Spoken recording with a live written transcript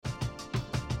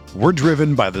We're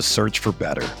driven by the search for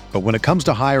better. But when it comes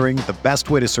to hiring, the best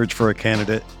way to search for a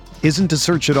candidate isn't to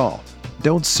search at all.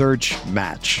 Don't search,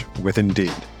 match with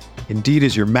Indeed. Indeed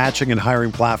is your matching and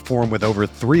hiring platform with over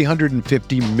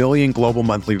 350 million global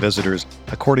monthly visitors,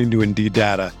 according to Indeed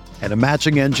data, and a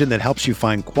matching engine that helps you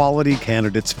find quality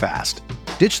candidates fast.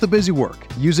 Ditch the busy work.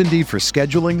 Use Indeed for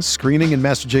scheduling, screening, and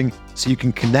messaging so you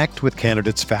can connect with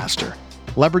candidates faster.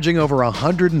 Leveraging over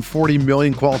 140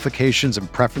 million qualifications and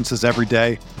preferences every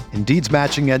day, Indeed's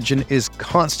matching engine is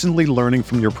constantly learning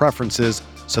from your preferences,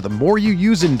 so the more you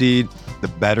use Indeed, the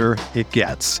better it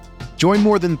gets. Join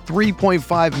more than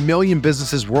 3.5 million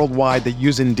businesses worldwide that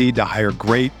use Indeed to hire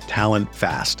great talent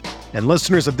fast. And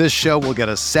listeners of this show will get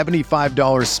a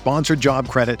 $75 sponsored job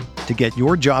credit to get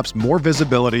your jobs more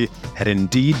visibility at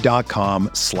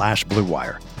Indeed.com/Blue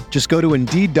Wire. Just go to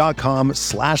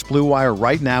Indeed.com/Blue Wire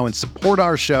right now and support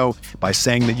our show by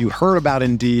saying that you heard about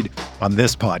Indeed on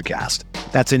this podcast.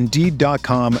 That's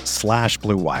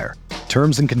Indeed.com/Blue Wire.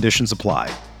 Terms and conditions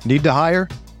apply. Need to hire?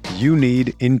 You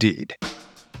need Indeed.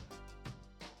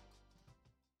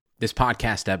 This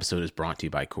podcast episode is brought to you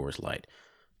by Coors Light.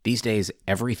 These days,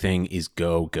 everything is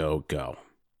go, go, go.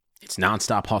 It's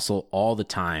nonstop hustle all the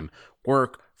time.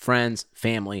 Work, friends,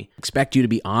 family. Expect you to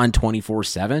be on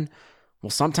 24/7? Well,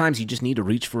 sometimes you just need to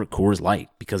reach for a Coors Light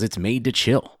because it's made to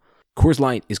chill. Coors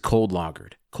Light is cold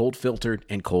lagered, cold filtered,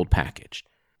 and cold packaged.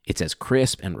 It's as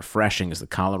crisp and refreshing as the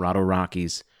Colorado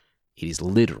Rockies. It is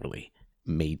literally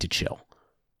made to chill.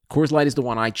 Coors Light is the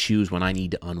one I choose when I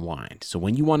need to unwind. So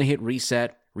when you want to hit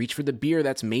reset, reach for the beer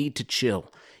that's made to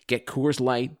chill. Get Coors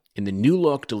Light in the new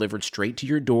look delivered straight to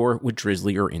your door with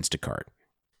Drizzly or Instacart.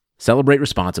 Celebrate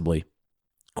responsibly.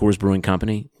 Coors Brewing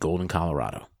Company, Golden,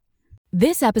 Colorado.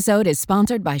 This episode is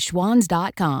sponsored by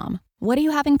Schwans.com. What are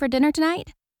you having for dinner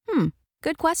tonight?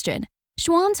 Good question.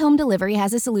 Schwans Home Delivery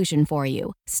has a solution for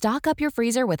you. Stock up your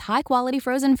freezer with high-quality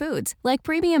frozen foods like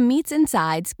premium meats and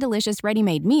sides, delicious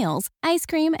ready-made meals, ice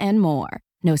cream, and more.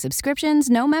 No subscriptions,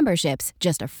 no memberships,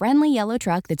 just a friendly yellow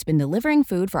truck that's been delivering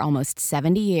food for almost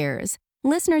 70 years.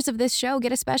 Listeners of this show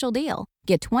get a special deal.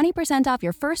 Get 20% off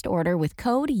your first order with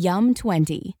code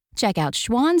YUM20. Check out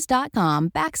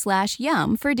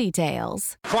schwans.com/yum for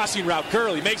details. Crossing route,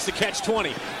 Gurley makes the catch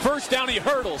 20. First down, he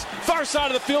hurdles. Far side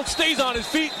of the field, stays on his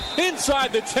feet.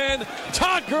 Inside the 10,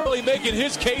 Todd Gurley making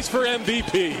his case for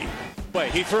MVP.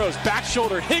 He throws back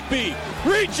shoulder. Higbee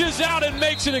reaches out and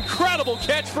makes an incredible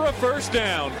catch for a first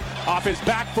down. Off his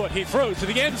back foot, he throws to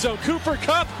the end zone. Cooper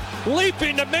Kupp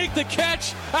leaping to make the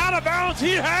catch. Out of bounds,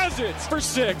 he has it for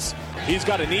 6. He's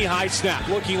got a knee-high snap,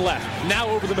 looking left. Now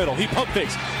over the middle. He pump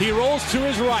fakes. He rolls to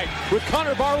his right with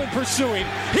Connor Barwin pursuing.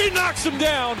 He knocks him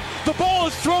down. The ball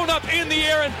is thrown up in the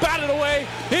air and batted away.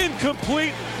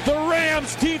 Incomplete. The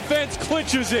Rams defense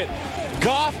clinches it.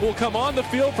 Goff will come on the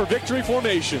field for victory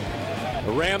formation.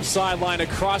 The Rams sideline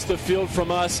across the field from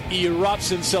us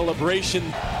erupts in celebration.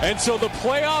 And so the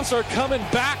playoffs are coming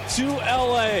back to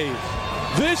LA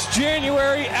this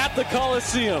January at the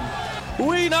Coliseum.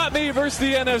 We, not me, versus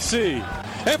the NFC.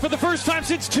 And for the first time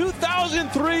since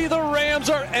 2003, the Rams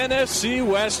are NFC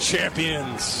West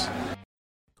champions.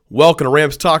 Welcome to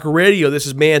Rams Talk Radio. This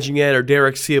is managing editor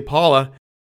Derek Ciapala.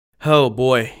 Oh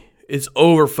boy, it's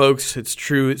over, folks. It's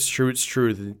true.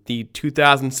 The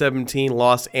 2017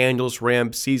 Los Angeles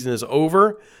Rams season is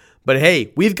over. But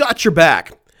hey, we've got your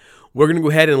back. We're going to go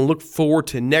ahead and look forward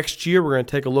to next year. We're going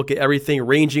to take a look at everything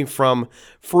ranging from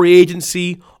free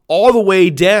agency all the way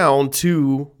down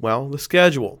to, well, the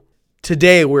schedule.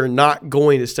 Today, we're not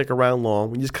going to stick around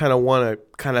long. We just kind of want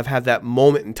to have that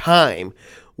moment in time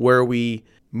where we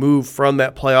move from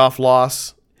that playoff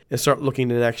loss and start looking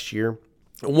to next year.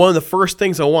 One of the first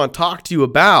things I want to talk to you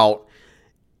about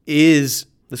is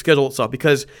the schedule itself,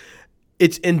 because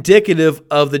it's indicative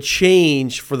of the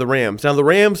change for the Rams. Now, the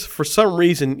Rams, for some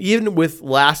reason, even with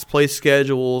last place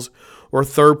schedules or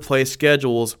third place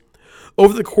schedules,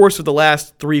 over the course of the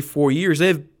last 3-4 years,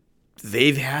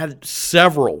 they've had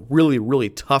several really, really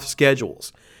tough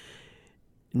schedules.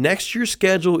 Next year's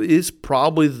schedule is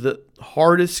probably the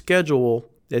hardest schedule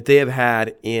that they have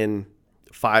had in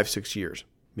 5-6 years,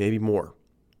 maybe more.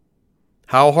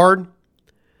 How hard?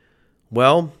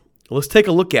 Well, let's take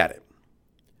a look at it.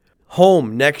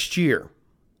 Home next year,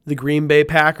 the Green Bay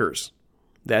Packers.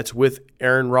 That's with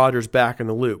Aaron Rodgers back in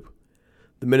the loop.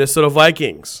 The Minnesota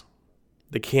Vikings.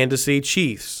 The Kansas City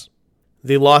Chiefs.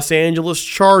 The Los Angeles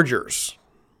Chargers.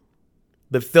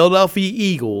 The Philadelphia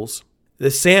Eagles.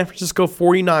 The San Francisco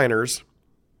 49ers.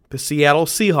 The Seattle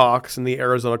Seahawks. And the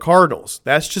Arizona Cardinals.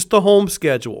 That's just the home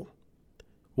schedule.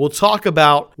 We'll talk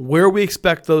about where we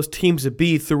expect those teams to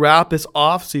be throughout this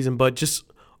offseason, but just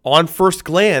on first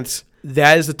glance,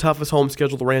 that is the toughest home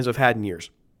schedule the Rams have had in years.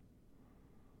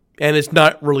 And it's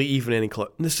not really even any close.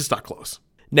 This is not close.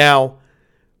 Now,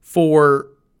 for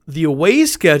the away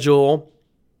schedule,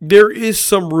 there is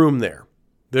some room there.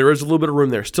 There is a little bit of room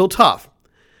there. Still tough.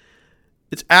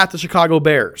 It's at the Chicago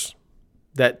Bears.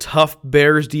 That tough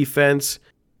Bears defense.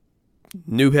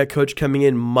 New head coach coming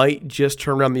in might just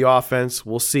turn around the offense.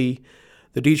 We'll see.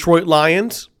 The Detroit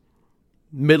Lions,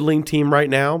 middling team right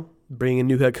now, bringing a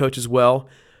new head coach as well.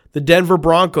 The Denver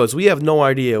Broncos, we have no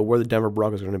idea where the Denver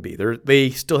Broncos are going to be. They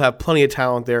still have plenty of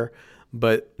talent there,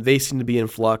 but they seem to be in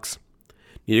flux.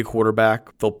 Need a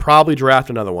quarterback. They'll probably draft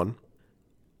another one.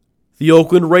 The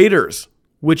Oakland Raiders,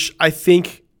 which I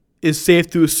think is safe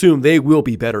to assume they will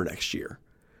be better next year.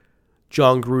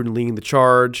 John Gruden leading the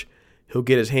charge. He'll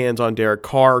get his hands on Derek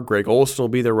Carr. Greg Olsen will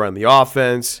be there running the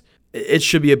offense. It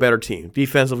should be a better team.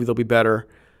 Defensively, they'll be better.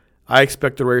 I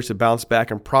expect the Raiders to bounce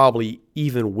back and probably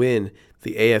even win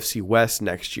the AFC West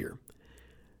next year.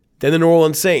 Then the New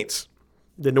Orleans Saints.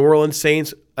 The New Orleans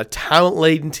Saints, a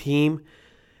talent-laden team.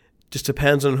 Just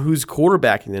depends on who's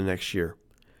quarterbacking them next year.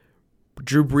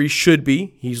 Drew Brees should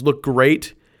be. He's looked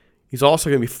great. He's also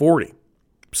going to be 40.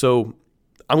 So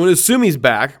I'm going to assume he's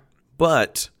back,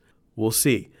 but we'll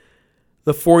see.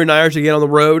 The 49ers again on the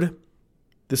road,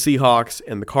 the Seahawks,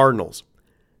 and the Cardinals.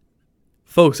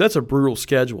 Folks, that's a brutal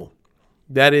schedule.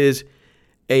 That is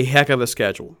a heck of a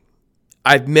schedule.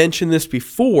 I've mentioned this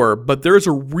before, but there's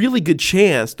a really good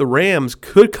chance the Rams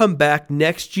could come back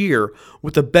next year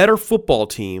with a better football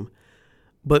team,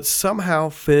 but somehow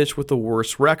finish with the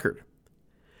worst record.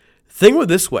 Think of it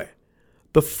this way.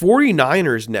 The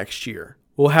 49ers next year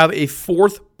will have a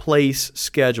fourth-place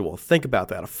schedule. Think about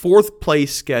that, a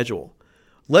fourth-place schedule.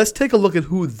 Let's take a look at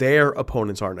who their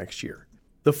opponents are next year.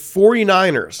 The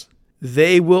 49ers,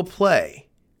 they will play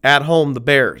at home the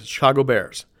Bears, Chicago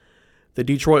Bears, the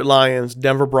Detroit Lions,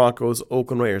 Denver Broncos,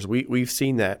 Oakland Raiders. We've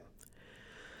seen that.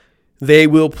 They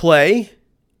will play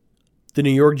the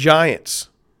New York Giants.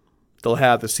 They'll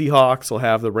have the Seahawks, they'll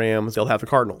have the Rams, they'll have the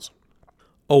Cardinals.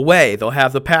 Away, they'll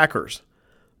have the Packers,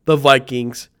 the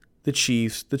Vikings, the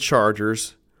Chiefs, the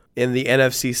Chargers, and the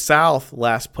NFC South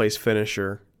last place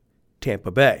finisher,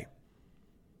 Tampa Bay.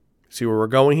 See where we're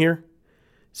going here?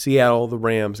 Seattle, the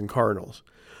Rams, and Cardinals.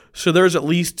 So there's at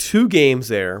least two games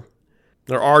there.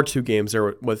 There are two games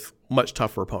there with much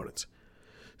tougher opponents.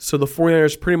 So the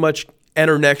 49ers pretty much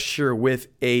enter next year with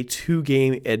a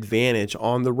 2-game advantage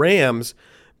on the Rams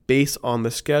based on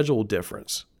the schedule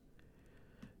difference.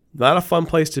 Not a fun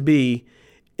place to be,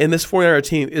 and this 49er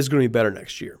team is going to be better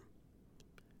next year.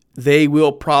 They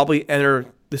will probably enter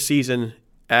the season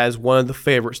as one of the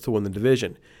favorites to win the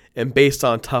division. And based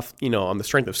on on the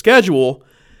strength of schedule,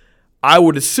 I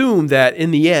would assume that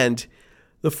in the end,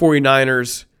 the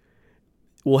 49ers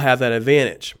will have that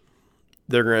advantage.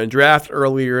 They're going to draft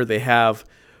earlier. They have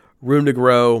room to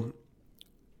grow.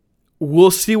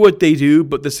 We'll see what they do,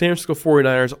 but the San Francisco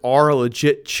 49ers are a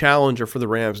legit challenger for the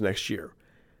Rams next year.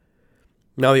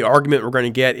 Now, the argument we're going to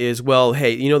get is, well,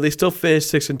 hey, they still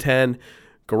finished 6-10.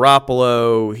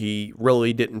 Garoppolo, he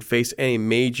really didn't face any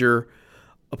major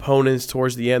opponents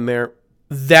towards the end there.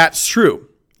 That's true.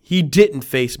 He didn't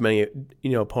face many,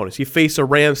 opponents. He faced a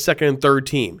Rams second and third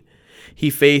team. He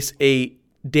faced a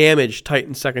damaged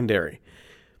Titan secondary.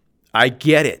 I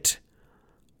get it.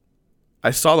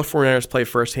 I saw the 49ers play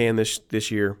firsthand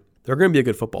this year. They're going to be a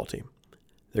good football team.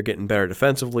 They're getting better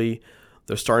defensively.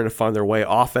 They're starting to find their way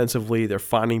offensively. They're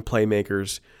finding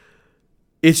playmakers.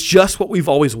 It's just what we've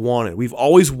always wanted. We've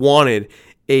always wanted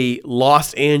a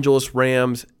Los Angeles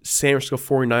Rams, San Francisco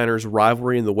 49ers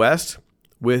rivalry in the West,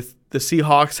 with the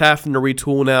Seahawks having to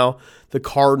retool now, the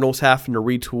Cardinals having to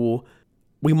retool.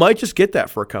 We might just get that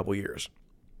for a couple years.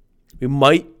 We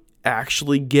might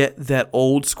actually get that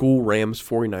old school Rams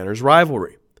 49ers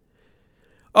rivalry.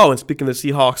 Oh, and speaking of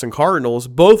the Seahawks and Cardinals,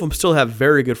 both of them still have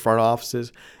very good front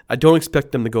offices. I don't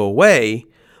expect them to go away,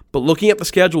 but looking at the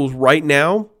schedules right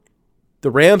now,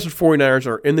 the Rams and 49ers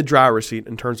are in the driver's seat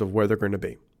in terms of where they're going to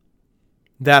be.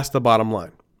 That's the bottom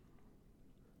line.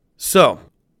 So,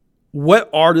 what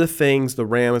are the things the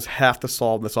Rams have to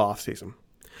solve this offseason?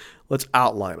 Let's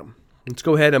outline them. Let's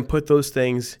go ahead and put those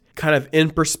things kind of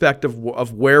in perspective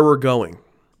of where we're going.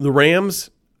 The Rams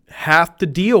have to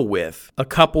deal with a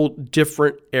couple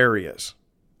different areas.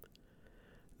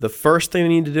 The first thing they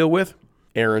need to deal with,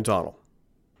 Aaron Donald.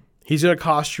 He's going to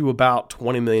cost you about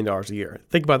 $20 million a year.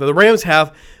 Think about that. The Rams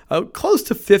have close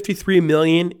to $53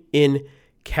 million in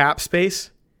cap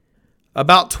space.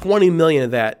 About $20 million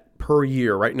of that per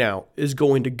year right now is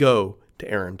going to go to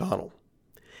Aaron Donald.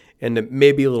 And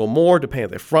maybe a little more depending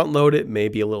if they front load it,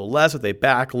 maybe a little less if they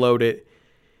back load it.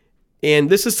 And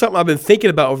this is something I've been thinking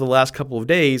about over the last couple of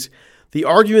days. The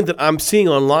argument that I'm seeing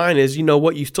online is, you know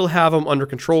what, you still have him under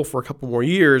control for a couple more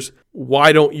years.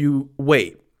 Why don't you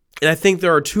wait? And I think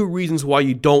there are two reasons why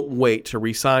you don't wait to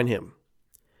re-sign him.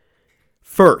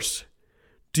 First,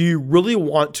 do you really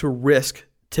want to risk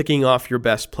ticking off your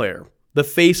best player, the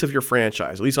face of your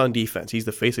franchise, at least on defense? He's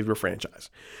the face of your franchise.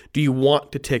 Do you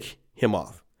want to tick him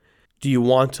off? Do you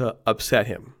want to upset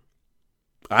him?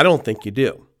 I don't think you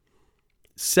do.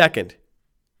 Second,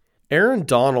 Aaron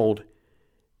Donald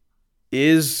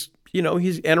is,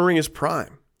 he's entering his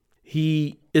prime.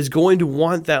 He is going to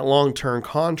want that long-term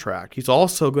contract. He's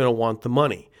also going to want the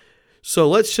money. So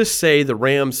let's just say the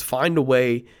Rams find a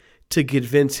way to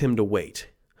convince him to wait.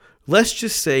 Let's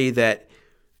just say that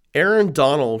Aaron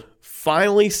Donald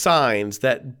finally signs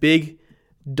that big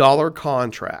dollar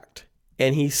contract,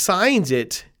 and he signs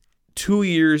it 2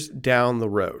 years down the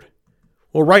road.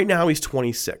 Well, right now he's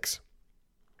 26.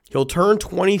 He'll turn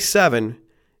 27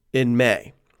 in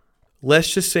May.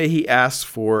 Let's just say he asks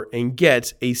for and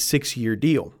gets a 6-year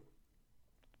deal.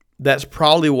 That's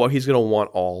probably what he's going to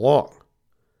want all along.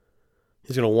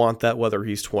 He's going to want that whether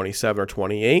he's 27 or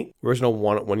 28, or he's going to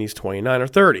want it when he's 29 or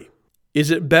 30. Is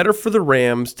it better for the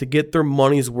Rams to get their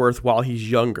money's worth while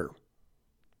he's younger?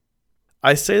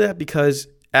 I say that because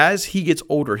as he gets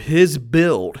older, his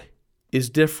build is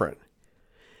different.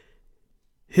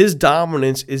 His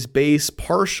dominance is based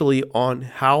partially on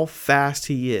how fast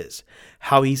he is,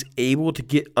 how he's able to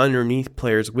get underneath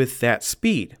players with that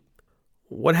speed.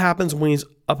 What happens when he's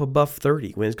up above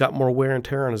 30, when he's got more wear and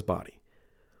tear on his body?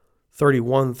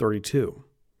 31, 32.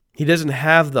 He doesn't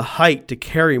have the height to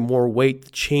carry more weight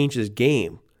to change his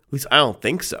game. At least I don't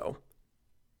think so.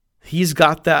 He's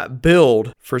got that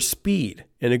build for speed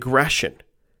and aggression.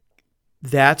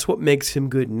 That's what makes him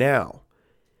good now.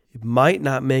 It might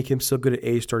not make him so good at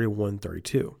age 31,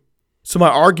 32. So my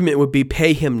argument would be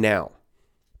pay him now.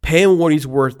 Pay him what he's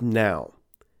worth now.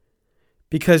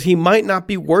 Because he might not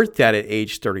be worth that at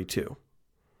age 32.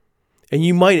 And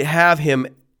you might have him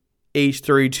age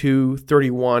 32,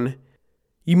 31.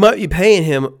 You might be paying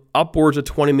him upwards of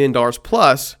 $20 million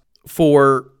plus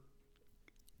for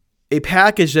a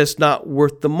package that's not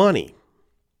worth the money.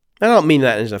 I don't mean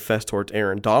that as a offense towards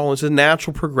Aaron Donald. It's a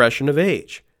natural progression of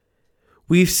age.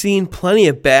 We've seen plenty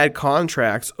of bad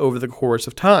contracts over the course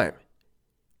of time.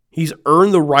 He's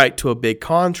earned the right to a big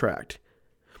contract.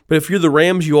 But if you're the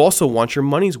Rams, you also want your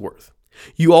money's worth.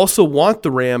 You also want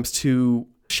the Rams to,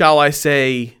 shall I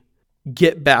say,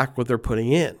 get back what they're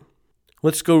putting in.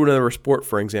 Let's go to another sport,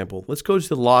 for example. Let's go to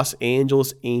the Los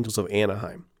Angeles Angels of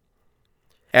Anaheim.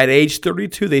 At age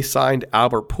 32, they signed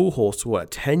Albert Pujols to a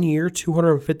 10-year,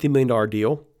 $250 million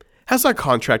deal. How's that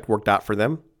contract worked out for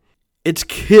them? It's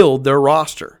killed their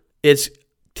roster. It's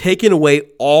taken away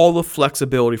all the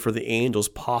flexibility for the Angels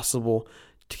possible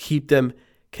to keep them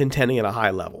contending at a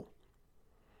high level.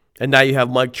 And now you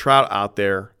have Mike Trout out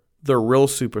there, the real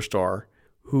superstar,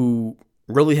 who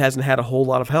really hasn't had a whole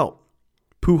lot of help.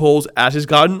 Pujols, as he's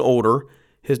gotten older,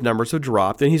 his numbers have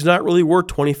dropped, and he's not really worth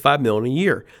 $25 million a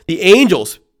year. The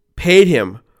Angels paid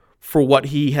him for what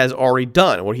he has already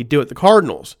done, what he did with the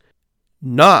Cardinals,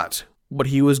 not what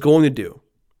he was going to do.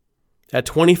 At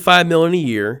 $25 million a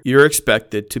year, you're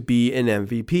expected to be an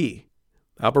MVP.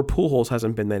 Albert Pujols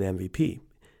hasn't been that MVP.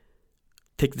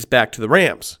 Take this back to the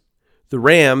Rams. The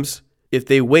Rams, if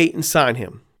they wait and sign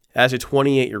him as a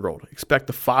 28-year-old, expect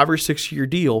a 5 or 6 year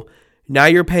deal. Now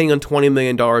you're paying him $20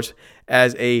 million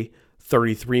as a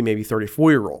 33, maybe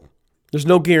 34-year-old. There's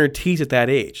no guarantees at that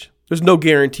age. There's no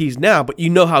guarantees now, but you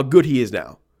know how good he is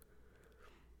now.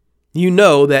 You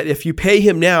know that if you pay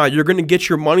him now, you're going to get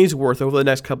your money's worth over the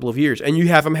next couple of years, and you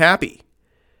have him happy.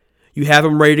 You have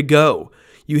him ready to go.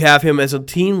 You have him as a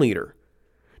team leader.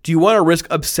 Do you want to risk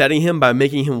upsetting him by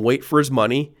making him wait for his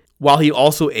money while he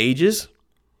also ages?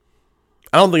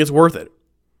 I don't think it's worth it.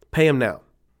 Pay him now.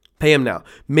 Pay him now.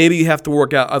 Maybe you have to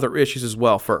work out other issues as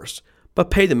well first,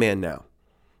 but pay the man now.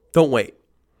 Don't wait.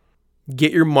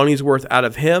 Get your money's worth out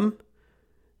of him,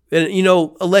 and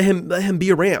let him be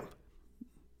a Ram.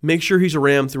 Make sure he's a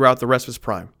Ram throughout the rest of his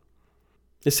prime.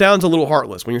 It sounds a little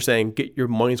heartless when you're saying get your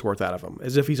money's worth out of him,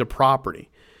 as if he's a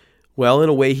property. Well, in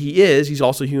a way he is. He's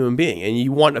also a human being, and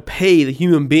you want to pay the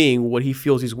human being what he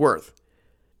feels he's worth.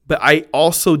 But I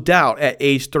also doubt at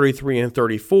age 33 and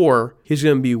 34, he's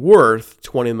going to be worth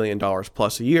 $20 million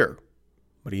plus a year.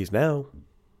 But he's now.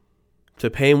 So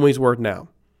pay him what he's worth now.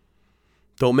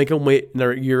 Don't make him wait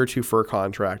another year or two for a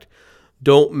contract.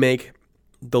 Don't make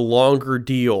the longer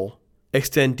deal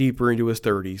extend deeper into his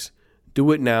 30s.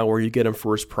 Do it now where you get him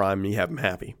for his prime and you have him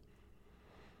happy.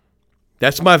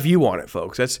 That's my view on it,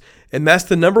 folks. That's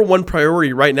the number one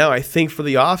priority right now, I think, for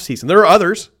the offseason. There are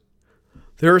others.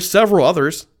 There are several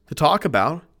others to talk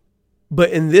about.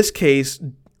 But in this case,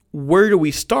 where do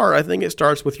we start? I think it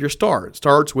starts with your star. It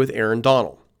starts with Aaron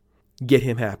Donald. Get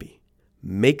him happy.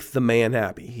 Make the man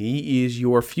happy. He is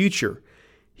your future.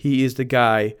 He is the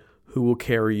guy who will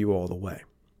carry you all the way.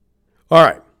 All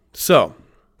right, so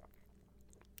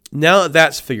now that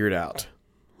that's figured out,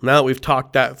 now that we've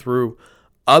talked that through,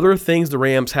 other things the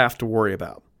Rams have to worry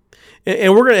about.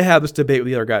 And we're going to have this debate with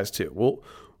the other guys too.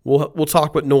 We'll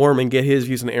talk with Norm and get his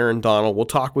views on Aaron Donald. We'll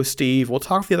talk with Steve. We'll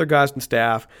talk with the other guys and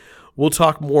staff. We'll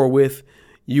talk more with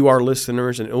you, our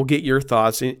listeners, and we'll get your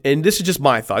thoughts. And this is just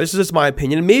my thought. This is just my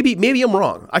opinion. And maybe I'm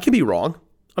wrong. I could be wrong.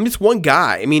 I'm just one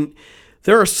guy. I mean,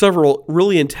 there are several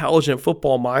really intelligent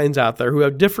football minds out there who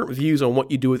have different views on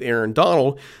what you do with Aaron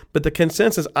Donald, but the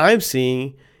consensus I'm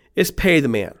seeing is pay the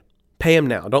man. Pay him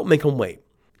now. Don't make him wait.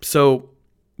 So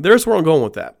there's where I'm going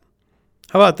with that.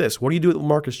 How about this? What do you do with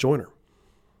Marcus Joyner?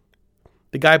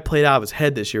 The guy played out of his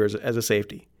head this year as a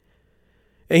safety.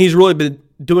 And he's really been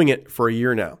doing it for a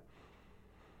year now.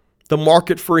 The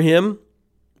market for him,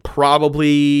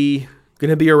 probably going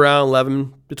to be around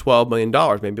 $11 to $12 million,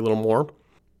 maybe a little more.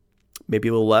 Maybe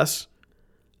a little less,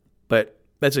 but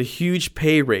that's a huge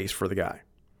pay raise for the guy,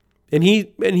 and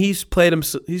he's played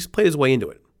his way into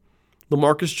it.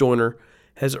 LaMarcus Joyner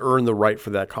has earned the right for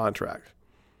that contract,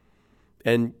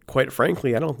 and quite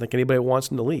frankly, I don't think anybody wants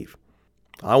him to leave.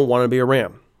 I want to be a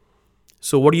Ram.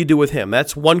 So what do you do with him?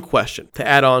 That's one question to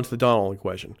add on to the Donald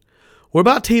equation. What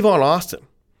about Tavon Austin,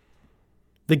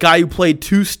 the guy who played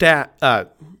two snaps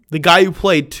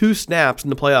in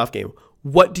the playoff game?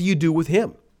 What do you do with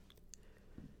him?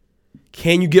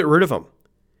 Can you get rid of him?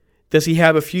 Does he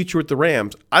have a future with the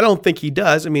Rams? I don't think he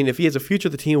does. I mean, if he has a future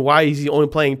with the team, why is he only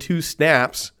playing 2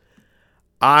 snaps?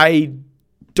 I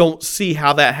don't see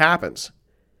how that happens.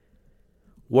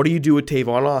 What do you do with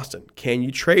Tavon Austin? Can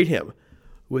you trade him?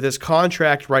 With his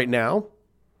contract right now,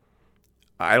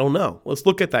 I don't know. Let's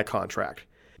look at that contract.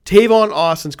 Tavon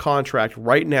Austin's contract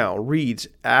right now reads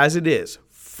as it is,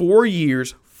 4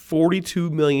 years,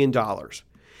 $42 million.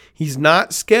 He's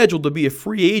not scheduled to be a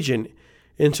free agent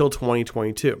until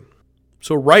 2022.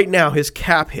 So right now, his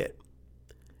cap hit,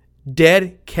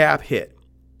 dead cap hit,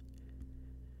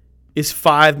 is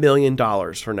 $5 million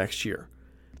for next year.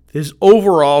 His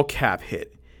overall cap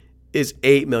hit is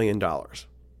 $8 million. So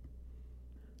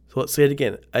let's say it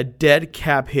again. A dead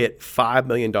cap hit, $5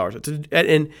 million.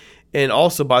 And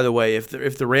also, by the way, if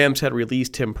the Rams had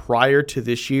released him prior to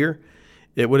this year,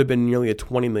 it would have been nearly a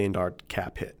 $20 million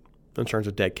cap hit in terms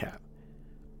of dead cap.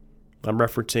 I'm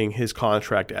referencing his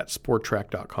contract at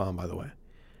sporttrack.com, by the way.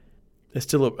 It's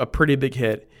still a pretty big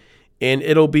hit, and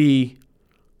it'll be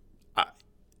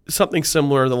something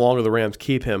similar the longer the Rams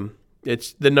keep him.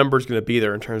 The number's going to be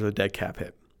there in terms of a dead cap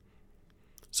hit.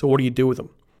 So what do you do with him?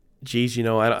 Geez,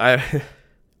 I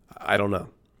don't know.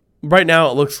 Right now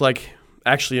it looks like,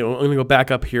 actually, I'm going to go back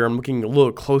up here. I'm looking a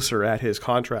little closer at his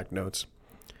contract notes.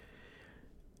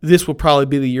 This will probably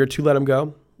be the year to let him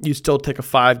go. You still take a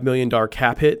 $5 million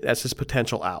cap hit. That's his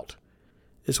potential out,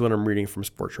 is what I'm reading from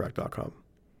sporttrack.com.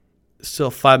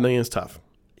 Still, $5 million is tough.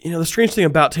 The strange thing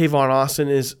about Tavon Austin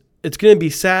is it's going to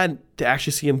be sad to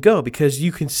actually see him go because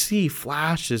you can see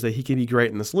flashes that he can be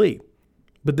great in this league.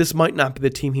 But this might not be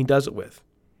the team he does it with.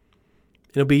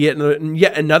 It'll be yet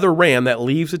another Ram that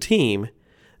leaves a team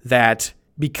that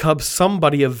becomes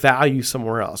somebody of value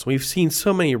somewhere else. We've seen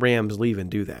so many Rams leave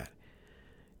and do that.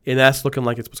 And that's looking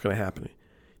like it's what's going to happen.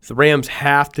 The Rams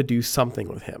have to do something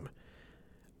with him.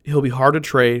 He'll be hard to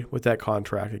trade with that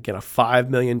contract. Again, a $5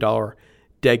 million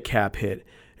dead cap hit,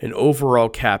 an overall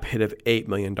cap hit of $8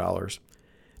 million.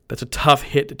 That's a tough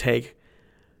hit to take.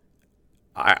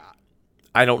 I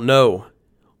don't know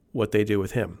what they do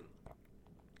with him.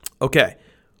 Okay,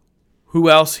 who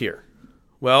else here?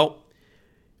 Well,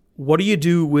 what do you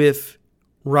do with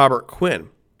Robert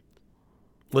Quinn?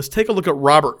 Let's take a look at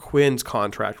Robert Quinn's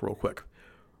contract real quick.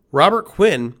 Robert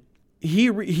Quinn,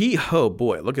 oh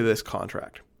boy, look at this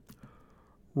contract.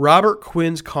 Robert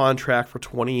Quinn's contract for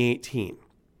 2018.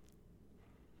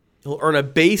 He'll earn a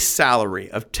base salary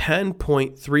of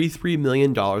 $10.33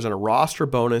 million and a roster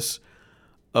bonus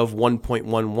of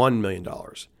 $1.11 million.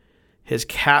 His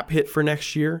cap hit for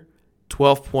next year,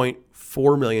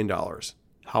 $12.4 million.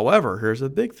 However, here's the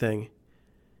big thing.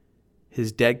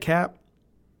 His dead cap,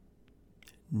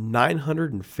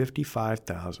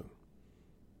 $955,000.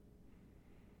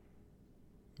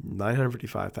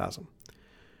 $955,000.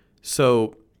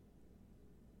 So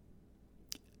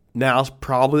now's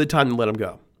probably the time to let him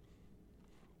go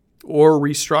or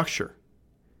restructure.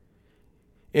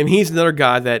 And he's another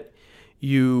guy that,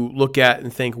 you look at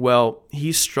and think, well,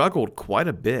 he struggled quite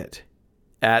a bit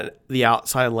at the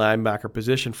outside linebacker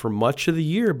position for much of the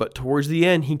year, but towards the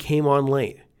end, he came on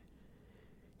late.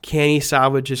 Can he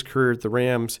salvage his career at the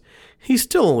Rams? He's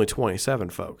still only 27,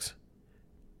 folks.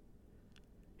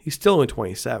 He's still only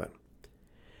 27.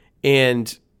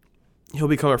 And he'll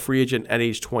become a free agent at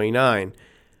age 29.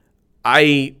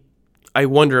 I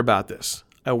wonder about this.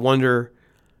 I wonder,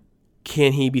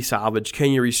 can he be salvaged? Can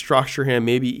you restructure him?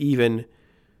 Maybe even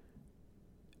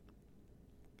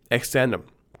extend him?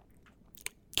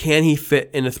 Can he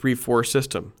fit in a 3-4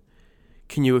 system?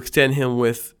 Can you extend him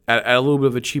with at a little bit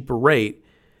of a cheaper rate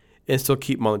and still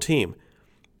keep him on the team?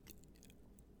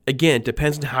 Again, it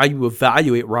depends on how you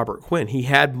evaluate Robert Quinn. He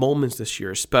had moments this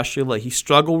year, especially late. He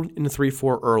struggled in the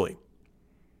 3-4 early.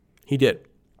 He did.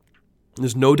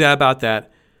 There's no doubt about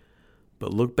that.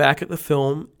 But look back at the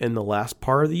film in the last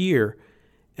part of the year,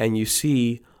 and you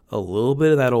see a little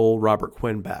bit of that old Robert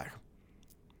Quinn back.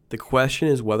 The question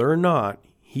is whether or not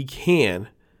he can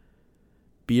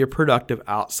be a productive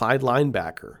outside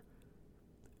linebacker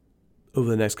over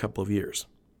the next couple of years.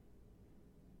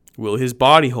 Will his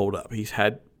body hold up? He's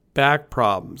had back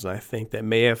problems, and I think that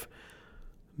may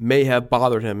have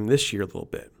bothered him this year a little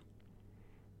bit.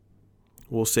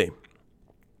 We'll see.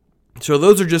 So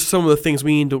those are just some of the things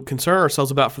we need to concern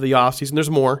ourselves about for the offseason. There's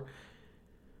more.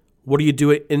 What do you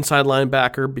do at inside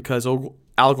linebacker? Because Alec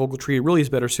Ogletree really is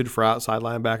better suited for outside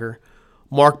linebacker.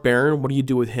 Mark Barron, what do you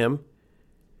do with him?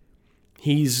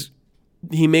 He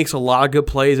makes a lot of good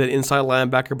plays at inside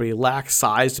linebacker, but he lacks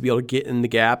size to be able to get in the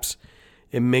gaps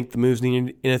and make the moves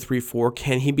needed in a 3-4.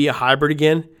 Can he be a hybrid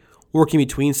again, working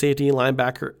between safety and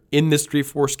linebacker in this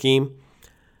 3-4 scheme?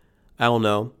 I don't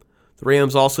know. The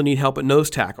Rams also need help at nose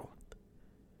tackle.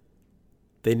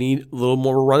 They need a little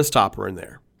more run stopper in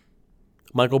there.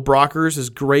 Michael Brockers is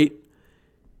great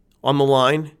on the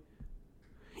line.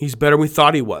 He's better than we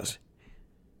thought he was.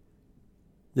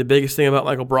 The biggest thing about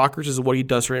Michael Brockers is what he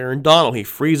does for Aaron Donald. He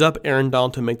frees up Aaron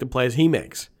Donald to make the plays he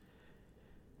makes.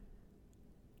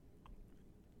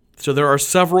 So there are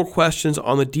several questions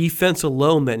on the defense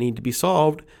alone that need to be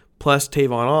solved, plus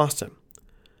Tavon Austin.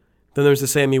 Then there's the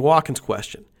Sammy Watkins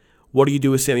question. What do you do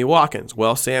with Sammy Watkins?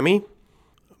 Well, Sammy,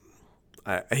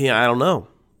 I don't know.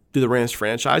 Do the Rams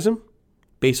franchise him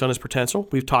based on his potential?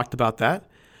 We've talked about that.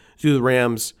 Do the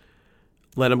Rams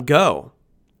let him go?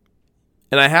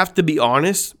 And I have to be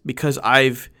honest, because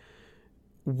I've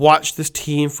watched this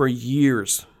team for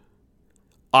years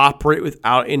operate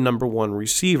without a number one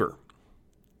receiver.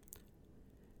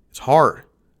 It's hard.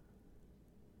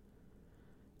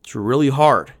 It's really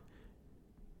hard.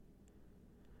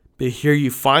 But here you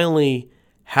finally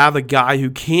have a guy who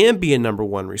can be a number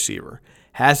one receiver,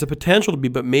 has the potential to be,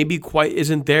 but maybe quite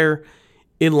isn't there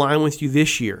in line with you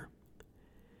this year.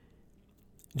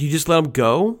 Do you just let him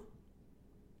go?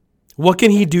 What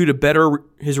can he do to better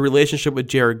his relationship with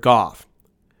Jared Goff?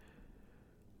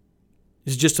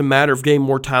 Is it just a matter of getting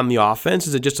more time in the offense?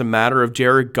 Is it just a matter of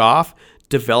Jared Goff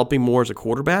developing more as a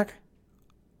quarterback?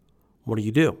 What do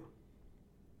you do?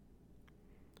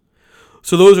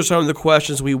 So those are some of the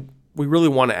questions we really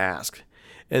want to ask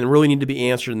and really need to be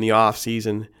answered in the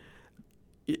offseason.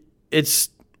 It's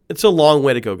a long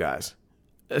way to go, guys.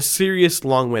 A serious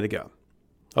long way to go.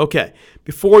 Okay,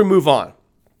 before we move on, I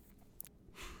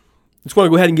just want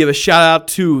to go ahead and give a shout out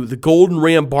to the Golden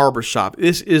Ram Barbershop.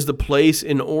 This is the place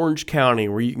in Orange County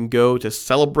where you can go to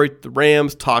celebrate the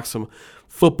Rams, talk some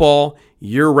football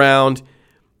year-round,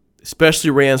 especially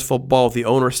Rams football. The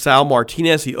owner, Sal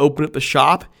Martinez, he opened up the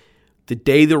shop the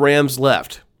day the Rams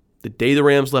left. The day the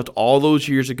Rams left all those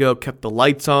years ago, kept the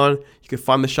lights on. You can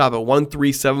find the shop at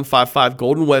 13755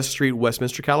 Golden West Street,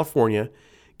 Westminster, California.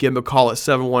 Give him a call at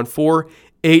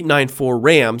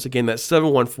 714-894-RAMS. Again, that's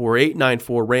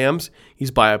 714-894-RAMS.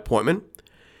 He's by appointment.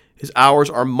 His hours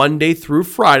are Monday through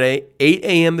Friday, 8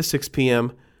 a.m. to 6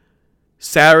 p.m.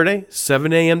 Saturday,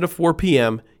 7 a.m. to 4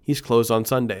 p.m. He's closed on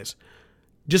Sundays.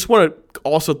 Just want to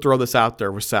also throw this out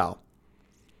there with Sal.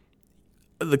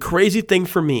 The crazy thing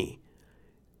for me,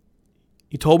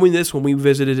 he told me this when we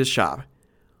visited his shop,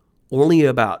 only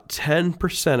about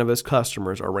 10% of his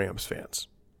customers are Rams fans.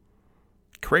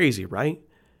 Crazy, right?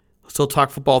 Still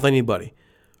talk football with anybody.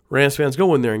 Rams fans,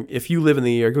 go in there, and if you live in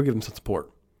the area, go give him some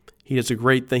support. He does a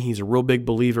great thing. He's a real big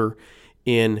believer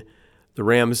in the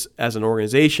Rams as an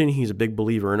organization. He's a big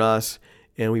believer in us,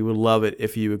 and we would love it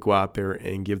if you would go out there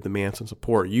and give the man some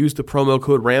support. Use the promo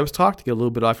code RAMSTALK to get a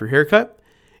little bit off your haircut.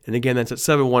 And again, that's at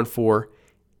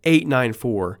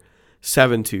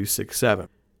 714-894-7267.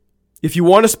 If you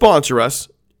want to sponsor us,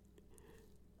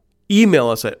 Email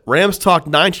us at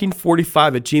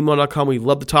ramstalk1945@gmail.com. We'd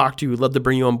love to talk to you. We'd love to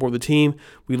bring you on board the team.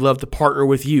 We'd love to partner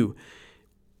with you,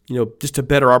 just to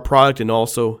better our product and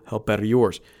also help better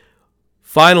yours.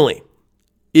 Finally,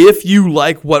 if you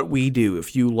like what we do,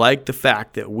 if you like the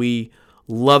fact that we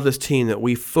love this team, that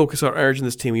we focus our energy on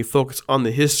this team, we focus on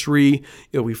the history,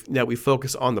 that we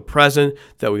focus on the present,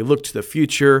 that we look to the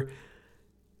future,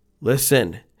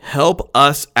 listen, help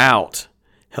us out.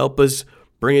 Help us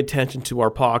bring attention to our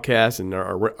podcast and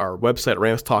our website at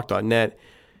ramstalk.net.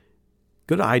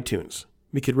 Go to iTunes.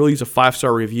 We could really use a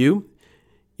 5-star review.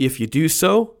 If you do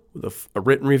so, with a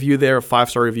written review there, a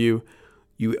 5-star review,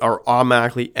 you are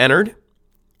automatically entered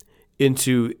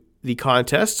into the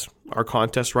contest. Our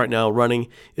contest right now running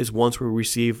is once we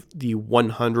receive the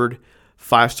 100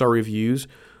 5-star reviews,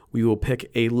 we will pick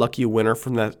a lucky winner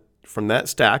from that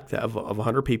stack of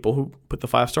 100 people who put the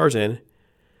 5 stars in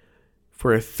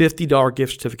for a $50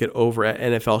 gift certificate over at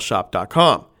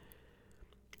nflshop.com.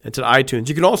 It's at iTunes.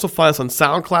 You can also find us on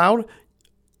SoundCloud.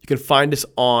 You can find us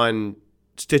on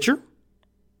Stitcher.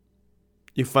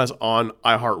 You can find us on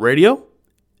iHeartRadio,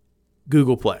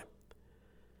 Google Play.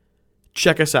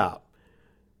 Check us out.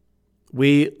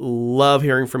 We love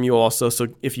hearing from you also. So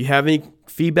if you have any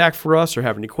feedback for us or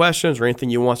have any questions or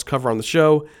anything you want us to cover on the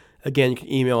show, again, you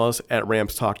can email us at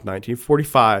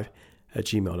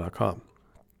ramstalk1945@gmail.com.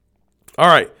 All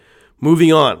right,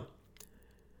 moving on.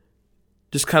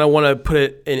 Just kind of want to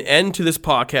put an end to this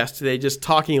podcast today, just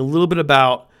talking a little bit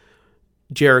about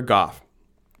Jared Goff.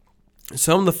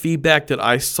 Some of the feedback that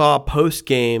I saw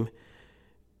post-game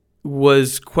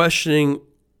was questioning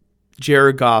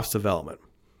Jared Goff's development.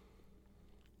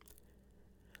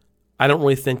 I don't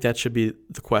really think that should be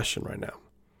the question right now.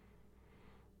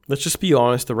 Let's just be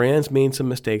honest. The Rams made some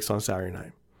mistakes on Saturday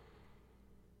night.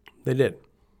 They did.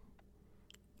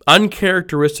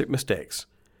 Uncharacteristic mistakes.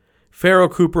 Pharaoh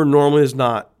Cooper normally is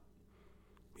not.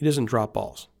 He doesn't drop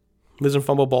balls. He doesn't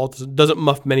fumble balls. Doesn't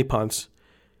muff many punts.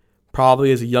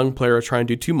 Probably as a young player trying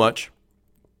to do too much.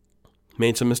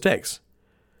 Made some mistakes.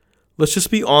 Let's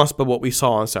just be honest about what we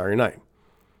saw on Saturday night.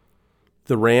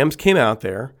 The Rams came out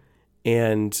there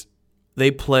and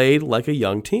they played like a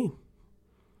young team.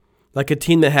 Like a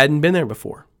team that hadn't been there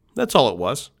before. That's all it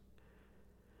was.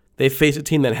 They faced a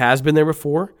team that has been there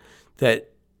before, that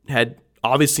had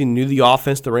obviously knew the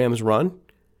offense the Rams run.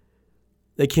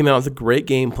 They came out with a great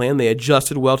game plan. They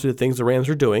adjusted well to the things the Rams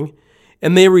were doing,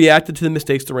 and they reacted to the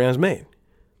mistakes the Rams made.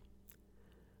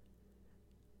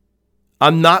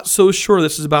 I'm not so sure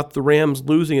this is about the Rams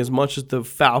losing as much as the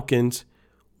Falcons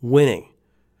winning.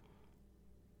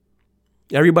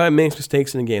 Everybody makes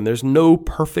mistakes in the game. There's no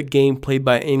perfect game played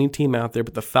by any team out there,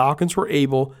 but the Falcons were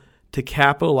able to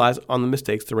capitalize on the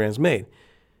mistakes the Rams made.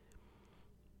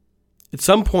 At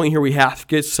some point here, we have to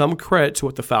give some credit to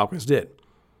what the Falcons did.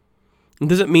 It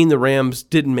doesn't mean the Rams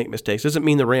didn't make mistakes. It doesn't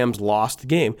mean the Rams lost the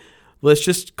game. Let's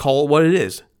just call it what it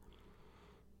is.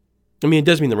 I mean, it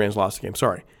does mean the Rams lost the game,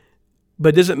 sorry.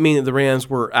 But it doesn't mean that the Rams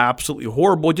were absolutely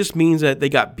horrible. It just means that they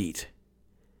got beat.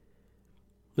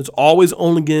 There's always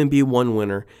only going to be one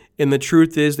winner. And the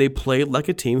truth is they played like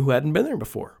a team who hadn't been there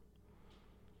before.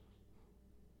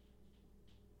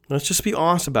 Let's just be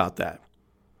honest about that.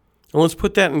 And let's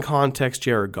put that in context,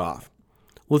 Jared Goff.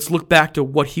 Let's look back to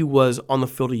what he was on the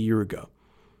field a year ago.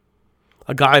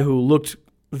 A guy who looked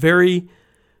very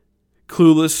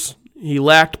clueless. He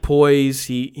lacked poise.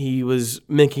 He was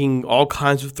making all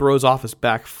kinds of throws off his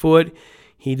back foot.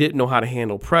 He didn't know how to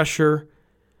handle pressure.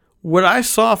 What I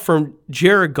saw from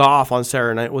Jared Goff on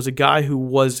Saturday night was a guy who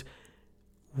was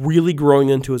really growing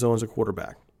into his own as a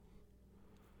quarterback.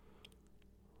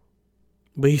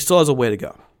 But he still has a way to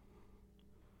go.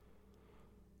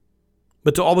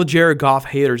 But to all the Jared Goff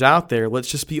haters out there, let's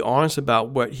just be honest about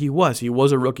what he was. He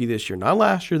was a rookie this year, not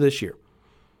last year, this year.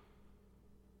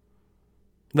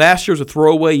 Last year was a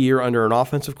throwaway year under an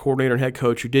offensive coordinator and head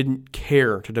coach who didn't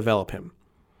care to develop him.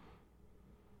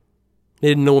 They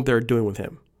didn't know what they were doing with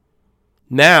him.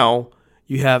 Now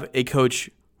you have a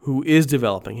coach who is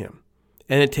developing him,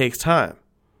 and it takes time.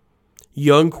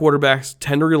 Young quarterbacks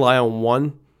tend to rely on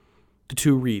 1 to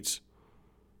 2 reads,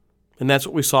 and that's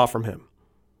what we saw from him.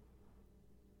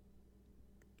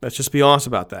 Let's just be honest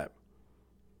about that.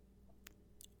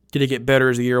 Did he get better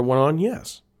as the year went on?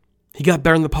 Yes. He got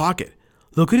better in the pocket.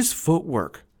 Look at his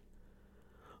footwork.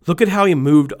 Look at how he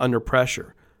moved under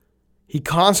pressure. He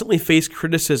constantly faced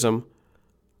criticism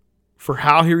for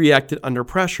how he reacted under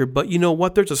pressure, but you know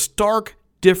what? There's a stark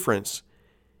difference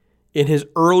in his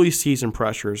early season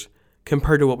pressures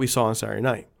compared to what we saw on Saturday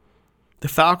night. The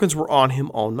Falcons were on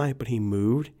him all night, but he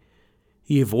moved.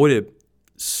 He avoided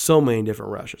so many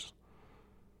different rushes.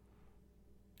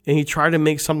 And he tried to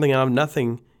make something out of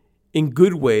nothing in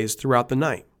good ways throughout the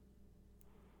night.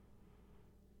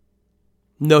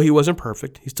 No, he wasn't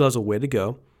perfect. He still has a way to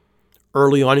go.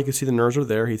 Early on, you could see the nerves were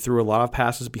there. He threw a lot of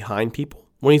passes behind people.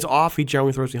 When he's off, he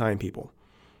generally throws behind people.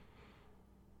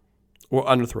 Or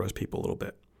underthrows people a little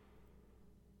bit.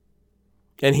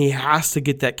 And he has to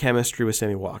get that chemistry with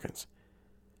Sammy Watkins.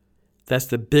 That's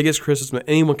the biggest criticism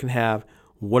anyone can have.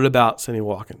 What about Sammy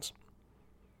Watkins?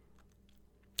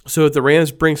 So if the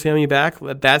Rams bring Sammy back,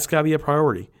 that's got to be a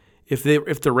priority. If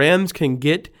the Rams can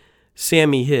get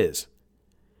Sammy his,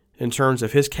 in terms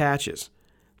of his catches,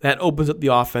 that opens up the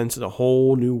offense in a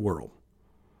whole new world.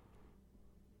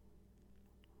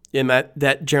 And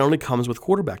that generally comes with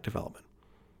quarterback development.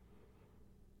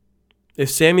 If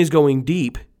Sammy's going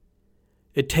deep,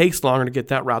 it takes longer to get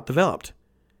that route developed.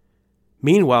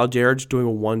 Meanwhile, Jared's doing a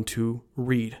 1-2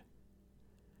 read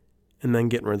and then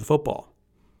getting rid of the football.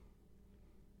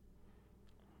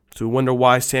 So we wonder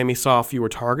why Sammy saw fewer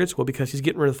targets. Well, because he's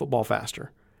getting rid of the football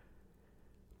faster.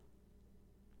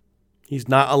 He's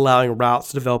not allowing routes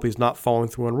to develop. He's not following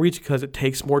through on reach because it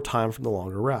takes more time from the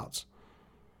longer routes.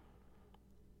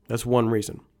 That's one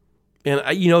reason. And,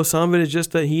 some of it is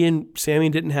just that he and Sammy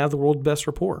didn't have the world's best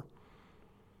rapport.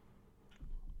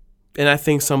 And I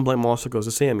think some blame also goes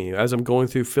to Sammy. As I'm going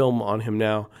through film on him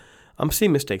now, I'm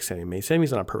seeing mistakes Sammy made.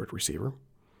 Sammy's not a perfect receiver.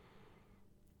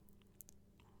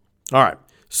 All right.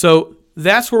 So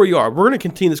that's where we are. We're going to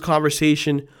continue this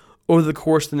conversation over the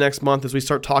course of the next month as we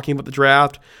start talking about the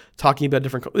draft, talking about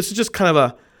different... This is just kind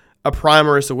of a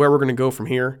primer as to where we're going to go from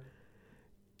here.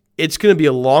 It's going to be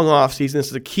a long offseason. This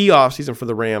is a key offseason for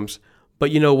the Rams.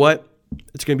 But you know what?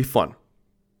 It's going to be fun.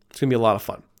 It's going to be a lot of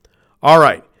fun. All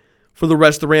right. For the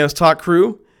rest of the Rams Talk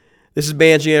crew, this is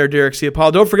managing editor Derek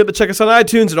Ciapala. Don't forget to check us on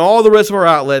iTunes and all the rest of our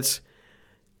outlets.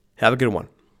 Have a good one.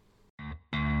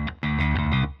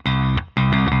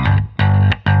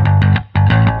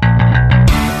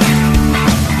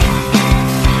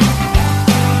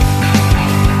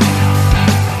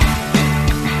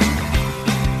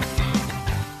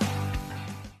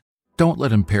 Don't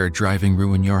let impaired driving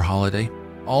ruin your holiday.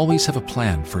 Always have a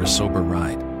plan for a sober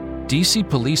ride. DC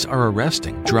police are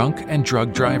arresting drunk and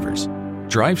drug drivers.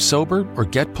 Drive sober or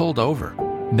get pulled over.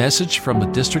 Message from the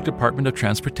District Department of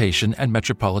Transportation and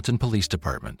Metropolitan Police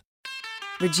Department.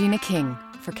 Regina King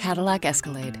for Cadillac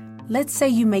Escalade. Let's say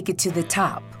you make it to the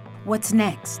top. What's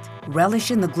next? Relish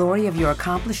in the glory of your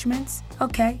accomplishments?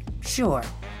 Okay, sure,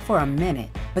 for a minute.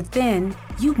 But then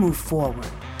you move forward.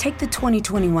 Take the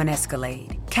 2021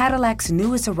 Escalade. Cadillac's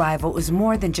newest arrival is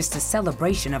more than just a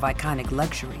celebration of iconic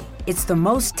luxury. It's the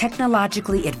most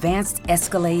technologically advanced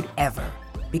Escalade ever.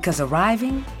 Because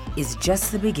arriving is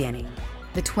just the beginning.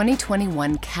 The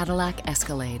 2021 Cadillac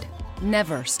Escalade.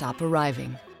 Never stop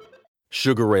arriving.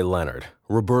 Sugar Ray Leonard,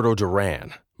 Roberto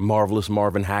Duran, Marvelous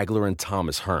Marvin Hagler, and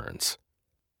Thomas Hearns.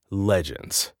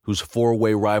 Legends, whose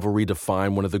four-way rivalry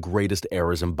defined one of the greatest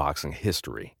eras in boxing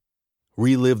history.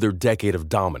 Relive their decade of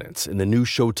dominance in the new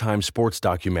Showtime sports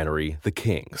documentary, The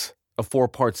Kings, a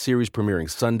 4-part series premiering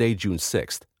Sunday, June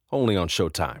 6th, only on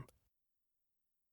Showtime.